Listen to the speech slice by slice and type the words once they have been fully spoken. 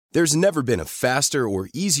There's never been a faster or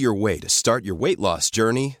easier way to start your weight loss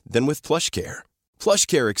journey than with PlushCare.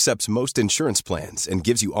 PlushCare accepts most insurance plans and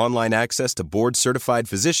gives you online access to board-certified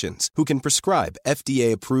physicians who can prescribe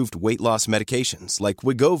FDA-approved weight loss medications like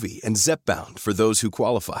Wegovy and Zepbound for those who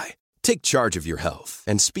qualify. Take charge of your health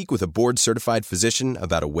and speak with a board-certified physician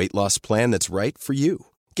about a weight loss plan that's right for you.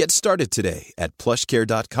 Get started today at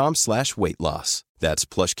plushcare.com/weight loss. That's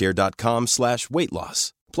plushcare.com/weight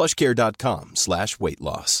loss. plushcare.com/weight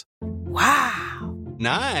loss. Wow.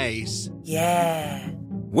 Nice. Yeah.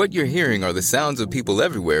 What you're hearing are the sounds of people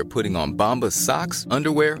everywhere putting on Bombas socks,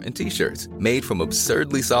 underwear, and T-shirts made from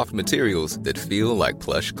absurdly soft materials that feel like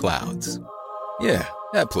plush clouds. Yeah,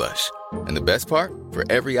 that plush. And the best part? For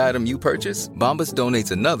every item you purchase, Bombas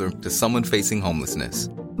donates another to someone facing homelessness.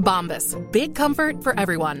 Bombas. Big comfort for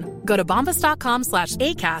everyone. Go to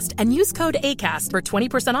bombas.com/ACAST and use code ACAST for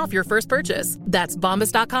 20% off your first purchase. That's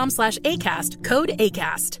bombas.com/ACAST. Code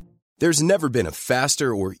ACAST. There's never been a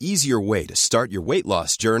faster or easier way to start your weight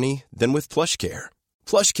loss journey than with PlushCare.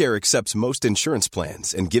 PlushCare accepts most insurance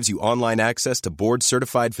plans and gives you online access to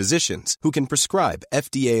board-certified physicians who can prescribe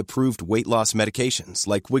FDA-approved weight loss medications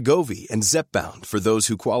like Wegovy and Zepbound for those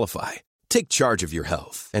who qualify. Take charge of your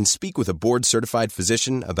health and speak with a board-certified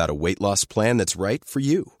physician about a weight loss plan that's right for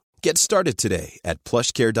you. Get started today at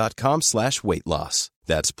plushcare.com/weight loss.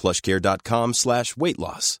 That's plushcare.com/weight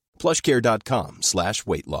loss.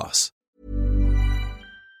 plushcare.com/weight loss.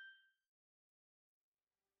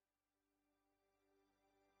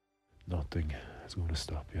 Nothing is going to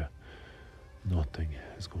stop you. Nothing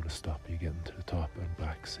is going to stop you getting to the top and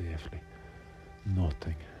back safely.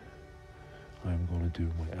 Nothing. I'm going to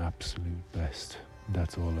do my absolute best.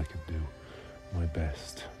 That's all I can do. My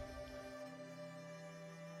best.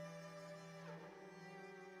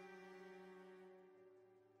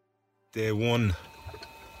 Day one.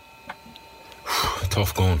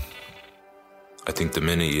 Tough going. I think the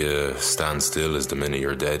minute you stand still is the minute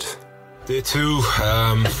you're dead. Day two,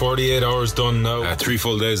 48 hours done now. 3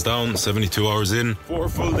 full days down, 72 hours in. 4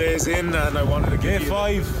 full days in, and I wanted to get day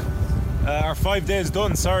 5. 5 days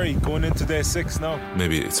done, going into day 6 now.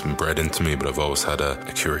 Maybe it's been bred into me, but I've always had a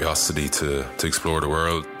curiosity to explore the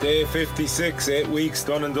world. Day 56, 8 weeks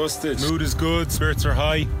done and dusted. Mood is good, spirits are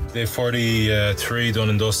high. Day 43 done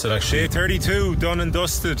and dusted actually. Day 32 done and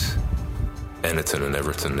dusted. Anything and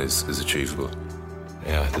everything is achievable.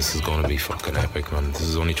 Yeah, this is going to be fucking epic, man. This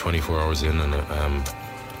is only 24 hours in and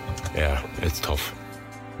yeah, it's tough.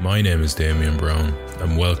 My name is Damien Brown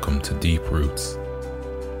and welcome to Deep Roots.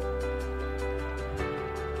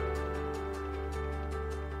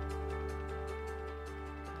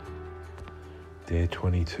 Day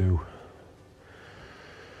 22.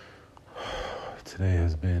 Today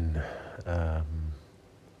has been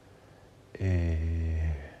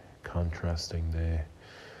a contrasting day.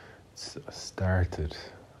 It's started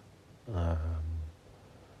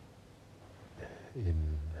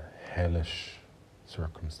in hellish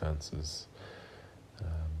circumstances,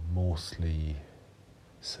 mostly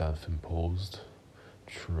self-imposed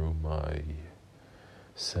through my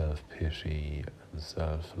self-pity and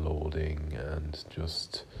self-loathing and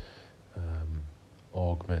just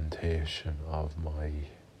augmentation of my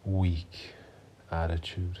weak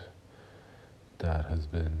attitude that has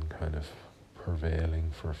been kind of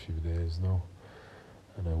prevailing for a few days now.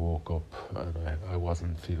 And I woke up and I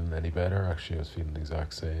wasn't feeling any better. Actually, I was feeling the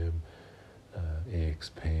exact same. Aches,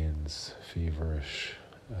 pains, feverish,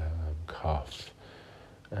 cough,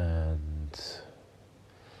 and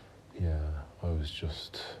yeah, I was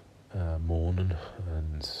just moaning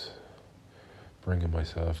and bringing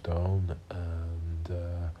myself down, and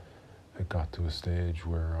it got to a stage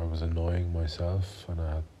where I was annoying myself, and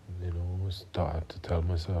I had, had to tell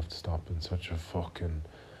myself to stop being such a fucking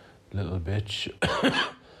little bitch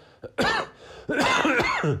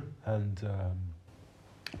and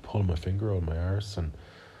pull my finger out my arse and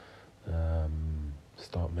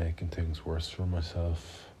stop making things worse for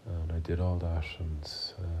myself. And I did all that,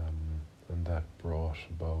 and that brought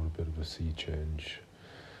about a bit of a sea change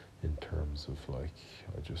in terms of, like,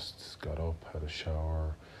 I just got up, had a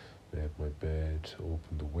shower, made my bed,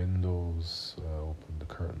 opened the windows, opened the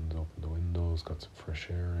curtains, opened the windows, got some fresh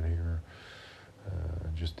air in here,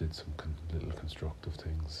 and just did some little constructive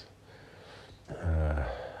things.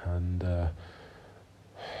 And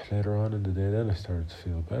later on in the day then I started to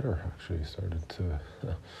feel better, actually. Started to,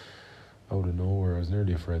 out of nowhere, I was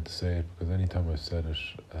nearly afraid to say it, because anytime I said it,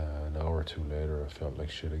 an hour or two later I felt like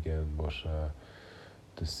shit again, but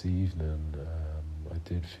this evening I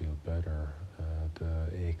did feel better.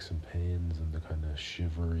 The aches and pains and the kind of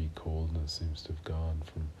shivery coldness seems to have gone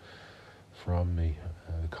from me.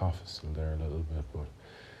 The cough is still there a little bit, but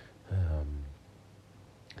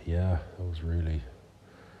yeah, I was really,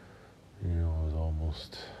 I was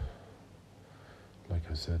almost, like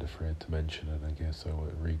I said, afraid to mention it. I guess I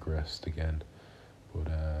regressed again. But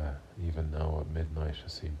even now at midnight, I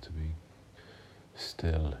seem to be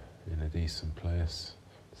still in a decent place.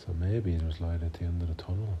 So maybe there's light at the end of the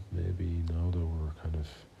tunnel. Maybe now that we're kind of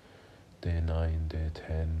day 9, day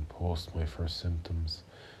 10, post my first symptoms,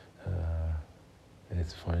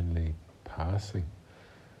 it's finally passing,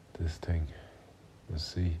 this thing. We'll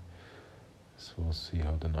see. So we'll see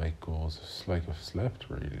how the night goes. It's like I've slept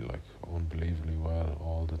really, like, unbelievably well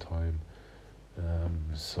all the time.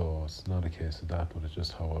 So it's not a case of that, but it's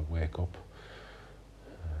just how I wake up.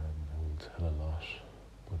 It will tell a lot.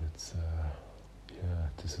 But it's,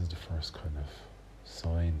 this is the first kind of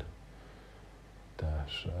sign that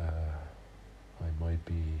I might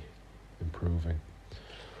be improving.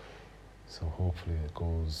 So hopefully it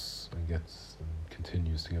goes and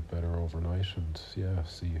continues to get better overnight, and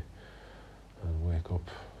see and wake up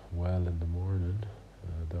well in the morning.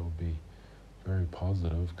 That would be very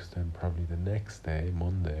positive, because then probably the next day,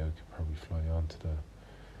 Monday, I could probably fly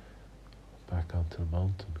back onto the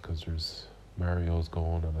mountain, because there's Mario's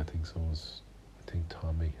going, and I think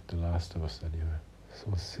Tommy, the last of us anyway. So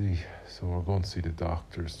we'll see. So we're going to see the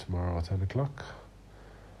doctors tomorrow at 10 o'clock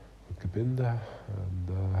with Gabinda, and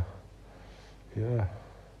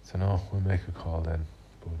so no, we'll make a call then.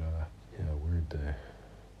 But weird day.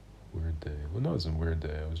 Well, no, it wasn't a weird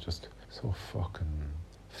day. I was just so fucking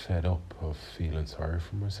fed up of feeling sorry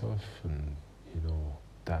for myself, and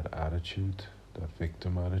that attitude, that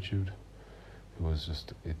victim attitude. It was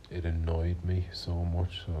just, it annoyed me so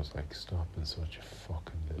much. So I was like, stop being such a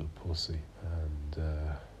fucking little pussy, and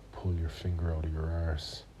pull your finger out of your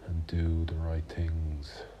arse and do the right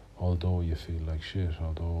things. Although you feel like shit,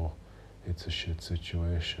 although it's a shit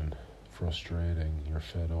situation, frustrating, you're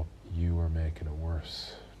fed up, you are making it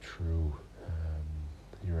worse through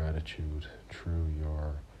your attitude, through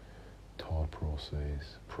your thought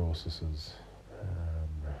processes,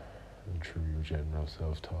 and through your general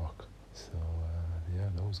self-talk. So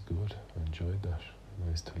that was good. I enjoyed that.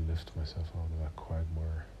 Nice to lift myself out of that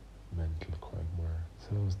quagmire, mental quagmire.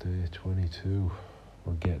 So that was day 22.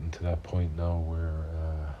 We're getting to that point now where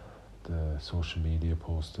the social media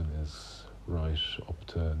posting is right up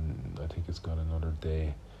to, I think it's got another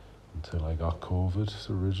day until I got COVID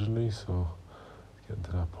originally. So getting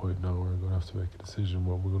to that point now where we're going to have to make a decision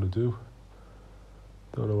what we're going to do.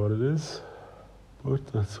 Don't know what it is, but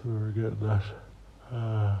that's where we're getting at.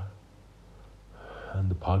 And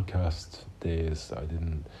the podcast days, I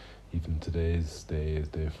didn't, even today's day is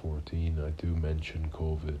day 14, I do mention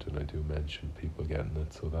COVID and I do mention people getting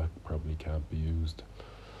it, so that probably can't be used.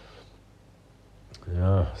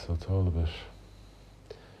 So it's all a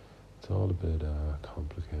bit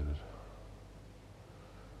complicated.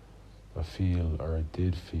 I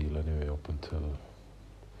did feel anyway, up until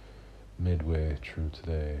midway through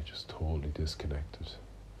today, just totally disconnected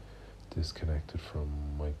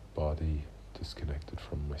from my body, disconnected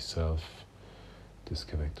from myself,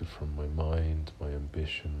 disconnected from my mind, my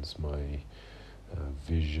ambitions, my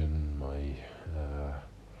vision, my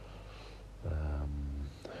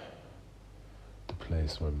the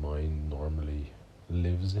place my mind normally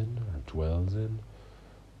lives in or dwells in.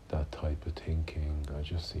 That type of thinking, I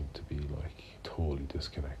just seem to be like totally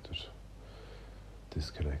disconnected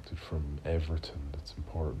from everything that's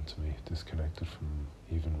important to me, disconnected from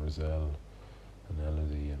even Roselle and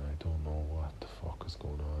Elodie, and I don't know what the fuck is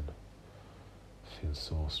going on. It feels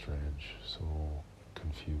so strange, so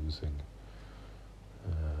confusing.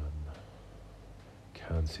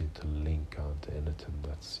 Can't seem to link onto anything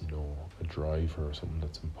that's, a driver or something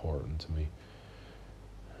that's important to me.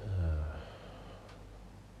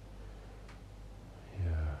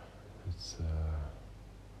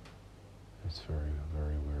 It's very,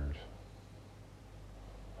 very weird.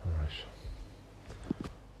 All right.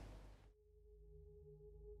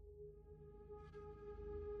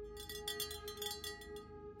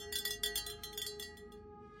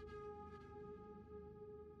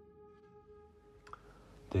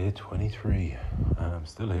 Day 23, and I'm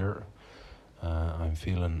still here. I'm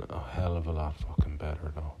feeling a hell of a lot fucking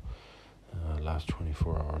better now. Last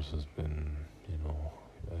 24 hours has been,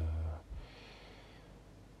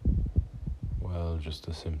 just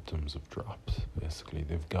the symptoms have dropped. Basically,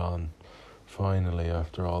 they've gone finally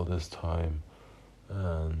after all this time,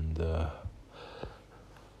 and I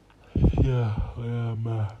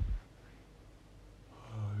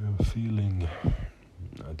am feeling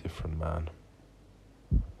a different man.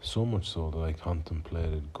 So much so that I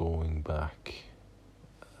contemplated going back.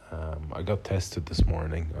 I got tested this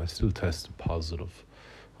morning. I still tested positive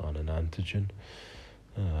on an antigen,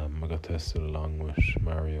 I got tested along with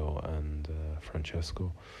Mario and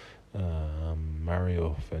Francesco.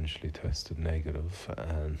 Mario eventually tested negative,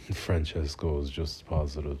 and Francesco was just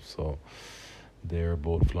positive, so they're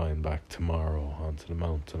both flying back tomorrow onto the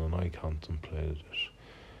mountain, and I contemplated it.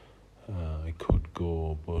 I could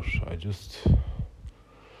go, but I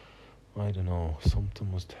don't know,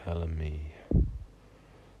 something was telling me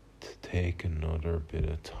to take another bit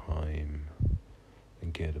of time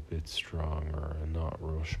and get a bit stronger and not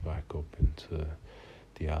rush back up into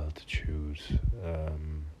the altitude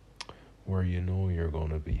where you know you're going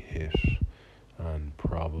to be hit and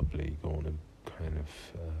probably going to kind of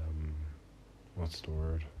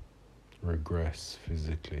regress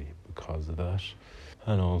physically because of that.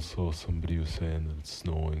 And also somebody was saying that it's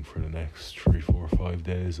snowing for the next 3, 4, 5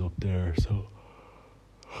 days up there, so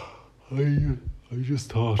I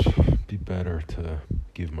just thought it'd be better to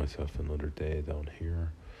give myself another day down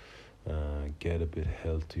here, get a bit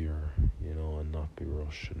healthier, and not be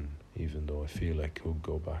rushing, even though I feel I could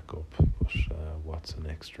go back up. But what's an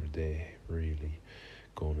extra day really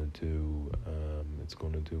going to do? It's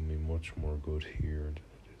going to do me much more good here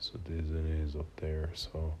than it is up there.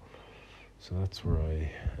 So that's where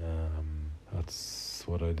that's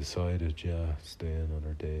what I decided. Stay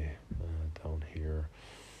another day down here,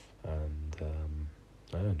 and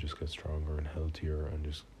just get stronger and healthier, and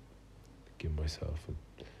just give myself a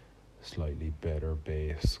slightly better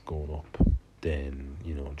base going up than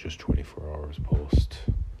just 24 hours post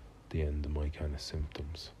the end of my kind of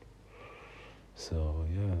symptoms. So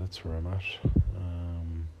that's where I'm at.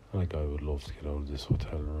 I would love to get out of this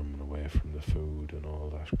hotel room and away from the food and all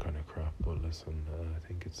that kind of crap, but listen, I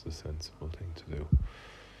think it's the sensible thing to do.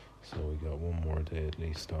 So we got one more day at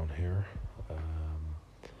least down here,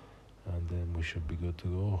 and then we should be good to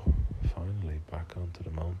go. Finally back onto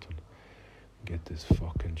the mountain, get this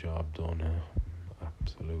fucking job done.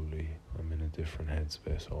 Absolutely, I'm in a different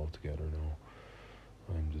headspace altogether now.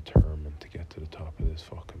 I'm determined to get to the top of this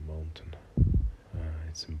fucking mountain.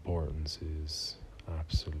 Its importance is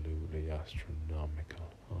absolutely astronomical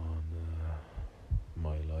on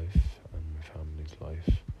my life and my family's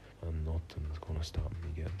life, and nothing is going to stop me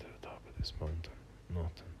getting to the top of this mountain.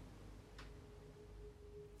 Nothing.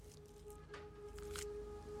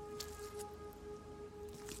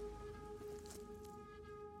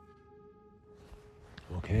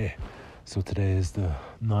 Okay, so today is the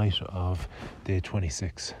night of day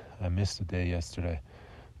 26. I missed a day yesterday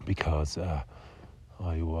because I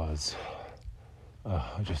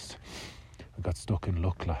got stuck in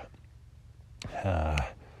Lukla.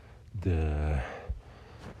 The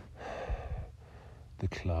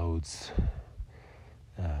clouds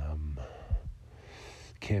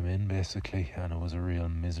came in basically, and it was a real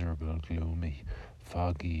miserable, gloomy,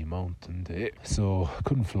 foggy mountain day. So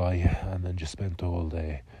couldn't fly, and then just spent the whole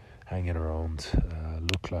day hanging around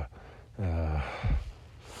Lukla,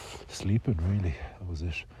 sleeping really, that was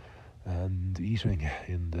it, and eating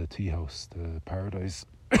in the tea house, the Paradise.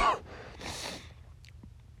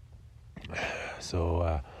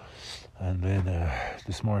 So and then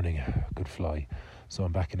this morning I could fly, so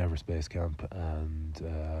I'm back in Everspace Camp, and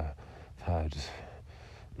had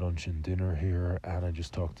lunch and dinner here, and I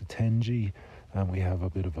just talked to Tenji, and we have a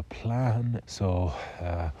bit of a plan. So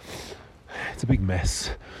it's a big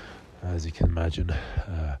mess, as you can imagine.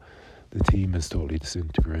 The team is totally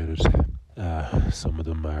disintegrated. Some of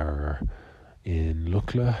them are in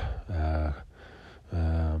Lukla,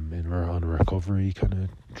 on a recovery kind of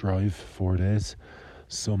drive, 4 days.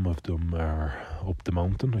 Some of them are up the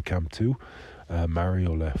mountain at Camp 2.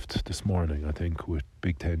 Mario left this morning, I think, with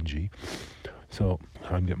Big Tenji. So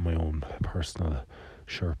I'm getting my own personal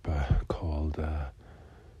Sherpa called, I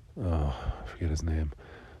forget his name.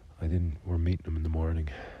 We're meeting him in the morning,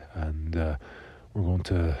 and we're going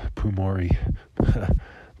to Pumori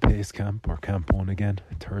Base Camp, or Camp 1 again,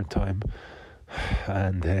 third time.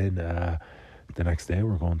 And then the next day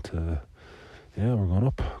we're going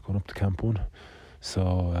up to Camp 1.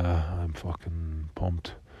 So I'm fucking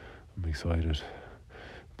pumped. I'm excited.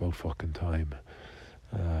 About fucking time.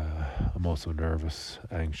 I'm also nervous,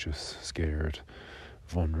 anxious, scared,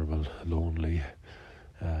 vulnerable, lonely.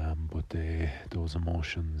 But those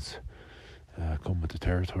emotions come with the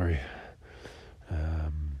territory.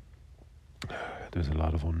 There's a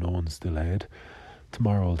lot of unknowns still ahead.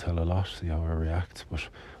 Tomorrow I'll tell a lot, see how I react, but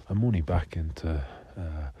I'm only back into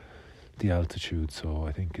the altitude, so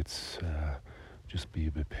I think it's just be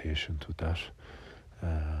a bit patient with that.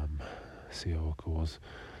 See how it goes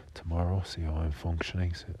tomorrow, see how I'm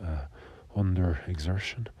functioning under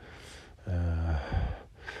exertion.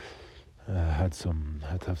 Had to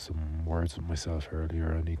have some words with myself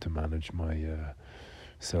earlier. I need to manage my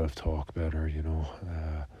self-talk better, you know.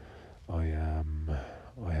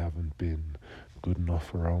 I haven't been good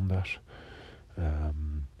enough around that.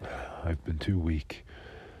 I've been too weak,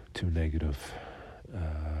 too negative,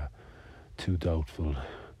 too doubtful,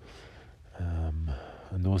 and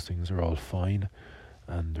those things are all fine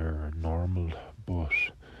and they're normal, but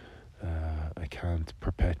I can't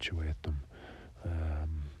perpetuate them.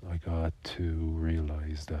 I got to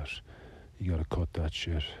realise that you gotta cut that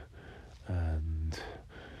shit, and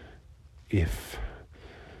if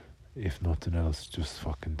nothing else, just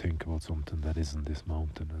fucking think about something that isn't this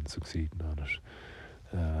mountain and succeeding on it.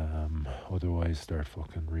 Otherwise, start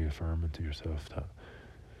fucking reaffirming to yourself that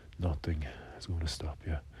nothing is going to stop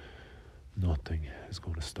you. Nothing is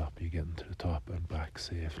going to stop you getting to the top and back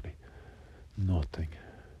safely. Nothing.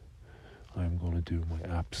 I'm going to do my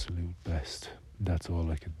absolute best. That's all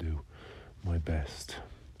I can do. My best.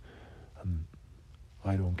 And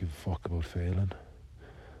I don't give a fuck about failing.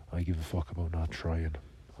 I give a fuck about not trying.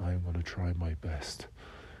 I'm going to try my best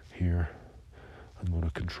here. I'm going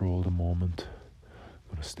to control the moment.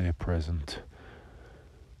 I'm going to stay present.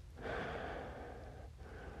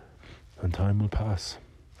 And time will pass.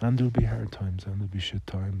 And there'll be hard times, and there'll be shit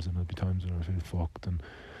times, and there'll be times when I feel fucked, and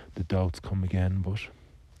the doubts come again, but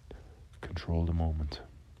control the moment.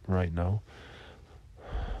 Right now,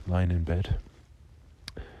 lying in bed,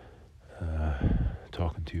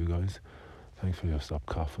 talking to you guys. Thankfully I've stopped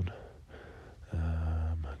coughing.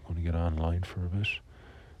 I'm going to get online for a bit,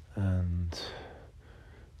 and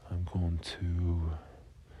I'm going to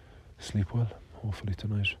sleep well, hopefully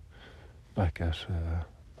tonight. Back at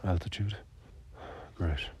altitude.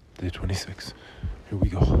 Great. Day 26. Here we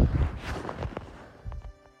go.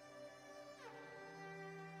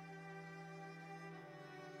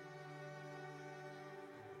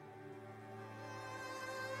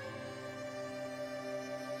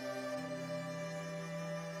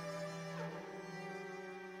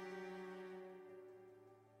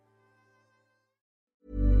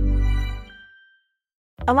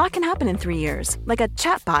 A lot can happen in 3 years, like a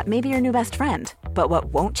chatbot may be your new best friend. But what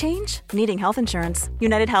won't change? Needing health insurance.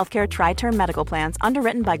 United Healthcare Tri-Term Medical Plans,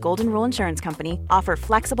 underwritten by Golden Rule Insurance Company, offer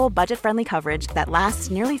flexible, budget-friendly coverage that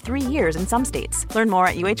lasts nearly 3 years in some states. Learn more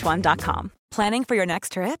at uh1.com. Planning for your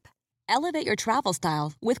next trip? Elevate your travel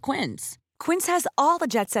style with Quince. Quince has all the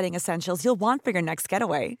jet-setting essentials you'll want for your next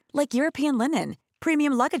getaway, like European linen,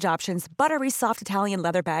 premium luggage options, buttery soft Italian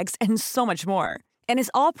leather bags, and so much more. And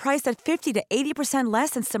is all priced at 50 to 80%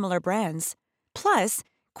 less than similar brands. Plus,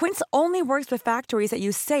 Quince only works with factories that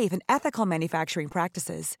use safe and ethical manufacturing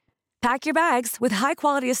practices. Pack your bags with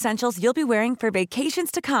high-quality essentials you'll be wearing for vacations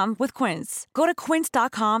to come with Quince. Go to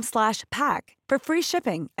quince.com/pack for free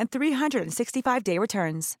shipping and 365-day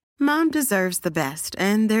returns. Mom deserves the best,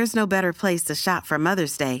 and there's no better place to shop for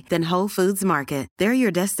Mother's Day than Whole Foods Market. They're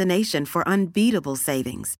your destination for unbeatable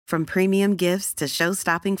savings, from premium gifts to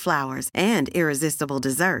show-stopping flowers and irresistible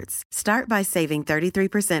desserts. Start by saving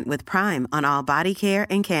 33% with Prime on all body care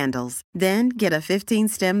and candles. Then get a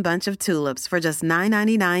 15-stem bunch of tulips for just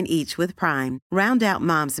 $9.99 each with Prime. Round out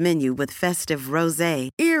Mom's menu with festive rosé,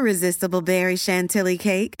 irresistible berry chantilly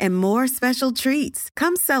cake, and more special treats.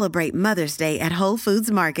 Come celebrate Mother's Day at Whole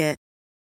Foods Market.